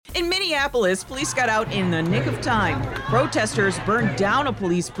In Minneapolis, police got out in the nick of time. Protesters burned down a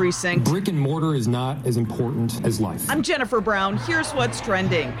police precinct. Brick and mortar is not as important as life. I'm Jennifer Brown. Here's what's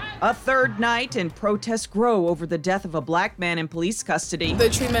trending. A third night and protests grow over the death of a black man in police custody. The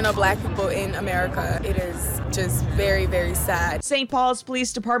treatment of black people in America, it is just very, very sad. St. Paul's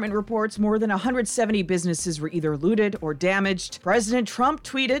Police Department reports more than 170 businesses were either looted or damaged. President Trump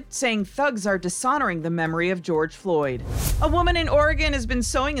tweeted saying thugs are dishonoring the memory of George Floyd. A woman in Oregon has been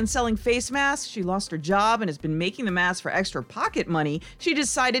sewing and selling face masks. She lost her job and has been making the masks for extra pocket money. She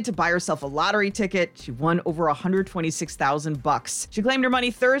decided to buy herself a lottery ticket. She won over $126,000. She claimed her money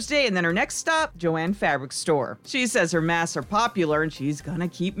Thursday, and then her next stop, Joann Fabric Store. She says her masks are popular and she's gonna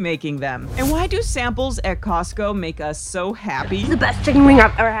keep making them. And why do samples at Costco make us so happy? It's the best chicken wing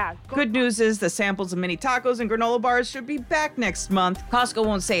I've ever had. Good news is the samples of mini tacos and granola bars should be back next month. Costco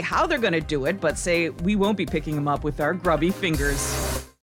won't say how they're gonna do it, but say we won't be picking them up with our grubby fingers.